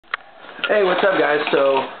Hey, what's up, guys?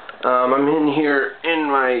 So, I'm in here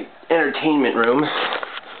in my entertainment room.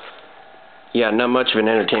 Yeah, not much of an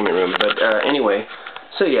entertainment room, but anyway.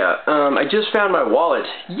 So yeah, I just found my wallet.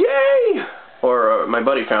 Yay! Or my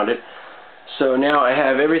buddy found it. So now I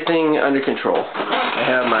have everything under control.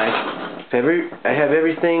 I have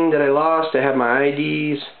everything that I lost. I have my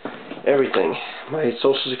IDs, everything. My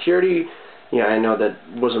Social Security. Yeah, I know that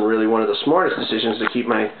wasn't really one of the smartest decisions to keep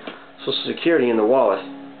my Social Security in the wallet.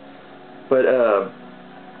 But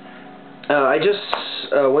I just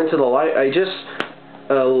went to the I just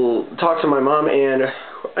talked to my mom, and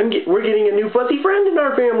we're getting a new fuzzy friend in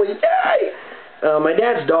our family. Yay! My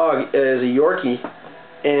dad's dog is a Yorkie,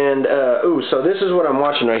 and ooh, so this is what I'm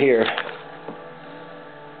watching right here.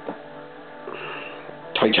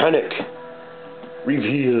 Titanic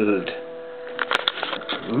revealed.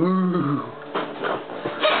 Ooh.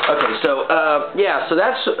 Okay, so yeah, so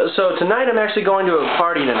tonight I'm actually going to a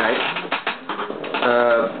party tonight.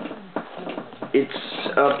 It's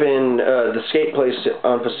up in the skate place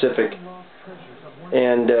on Pacific,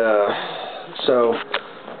 and so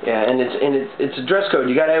yeah, and it's a dress code.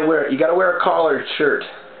 You gotta wear a collared shirt,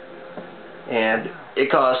 and it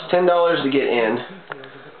costs $10 to get in.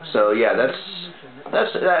 So yeah,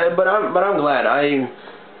 but I'm glad.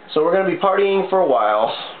 So we're gonna be partying for a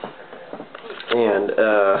while, and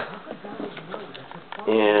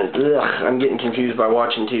I'm getting confused by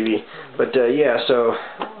watching TV. But yeah, so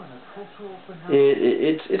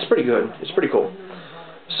it's pretty good. It's pretty cool.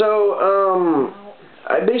 So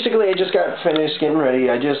I just got finished getting ready.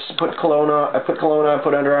 I just put cologne on. I put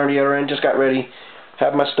underarm deodorant. Just got ready.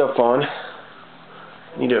 Have my stuff on.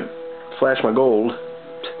 Need to flash my gold.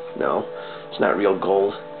 No, it's not real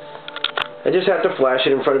gold. I just have to flash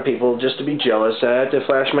it in front of people just to be jealous. I have to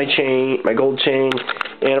flash my chain, my gold chain,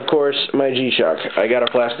 and of course my G-Shock. I gotta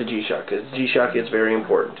flash the G-Shock because G-Shock is very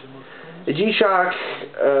important. The G-Shock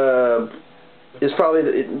is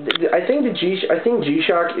probably I think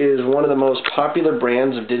G-Shock is one of the most popular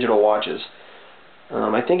brands of digital watches.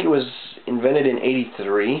 I think it was invented in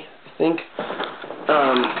 '83. I think.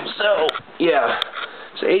 So yeah,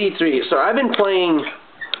 so '83. So I've been playing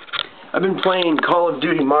Call of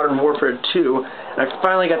Duty Modern Warfare 2, and I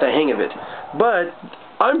finally got the hang of it. But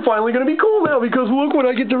I'm finally going to be cool now, because look what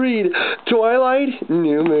I get to read. Twilight,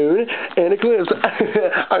 New Moon, and Eclipse.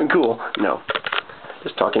 I'm cool. No.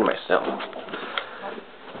 Just talking to myself.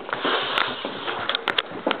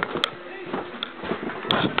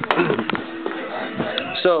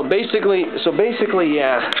 So basically,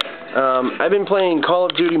 yeah. I've been playing Call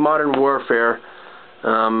of Duty Modern Warfare.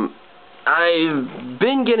 I've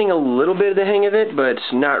been getting a little bit of the hang of it, but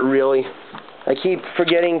not really. I keep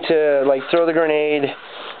forgetting to, like, throw the grenade.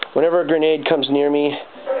 Whenever a grenade comes near me,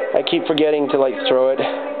 I keep forgetting to, like, throw it.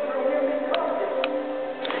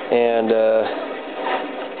 And,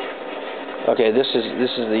 okay, this is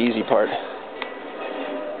the easy part.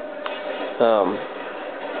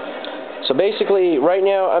 So basically, right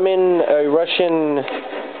now, I'm in a Russian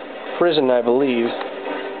prison, I believe.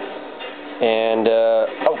 And,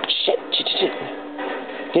 oh, shit.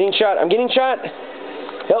 Getting shot. I'm getting shot.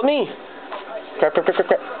 Help me. Crap.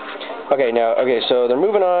 Okay, so they're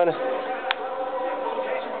moving on.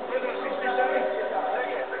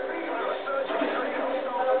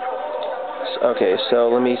 Okay, so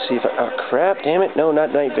let me see if oh, crap, damn it. No,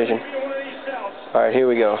 not night vision. Alright, here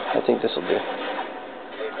we go. I think this will do.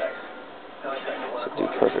 This will do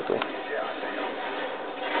perfectly.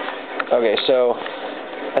 Okay, so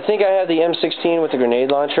I think I have the M16 with the grenade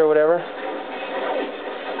launcher or whatever.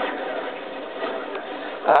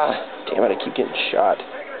 Ah, damn it, I keep getting shot.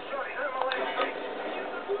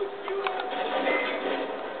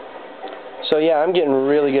 So yeah, I'm getting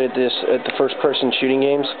really good at this, at the first-person shooting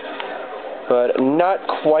games. But I'm not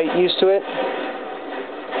quite used to it.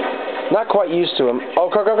 Not quite used to them. Oh,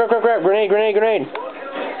 crap, grenade.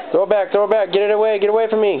 Throw it back, get it away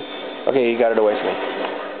from me. Okay, you got it away from me.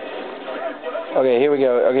 Okay, here we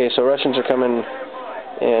go. Okay, so Russians are coming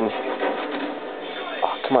in.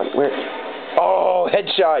 Oh, come on, where? Oh,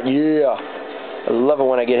 headshot, yeah. I love it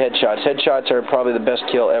when I get headshots. Headshots are probably the best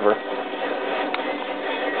kill ever.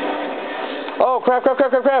 Oh, crap.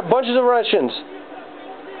 Bunches of Russians.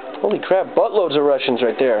 Holy crap, buttloads of Russians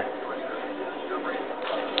right there.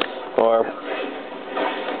 Or...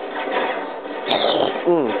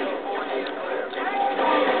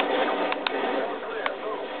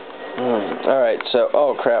 Alright, so,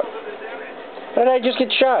 oh crap. How did I just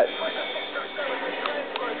get shot?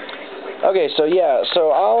 Okay, so yeah,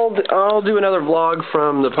 so I'll do another vlog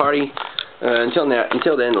from the party. Until then,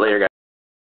 later, guys.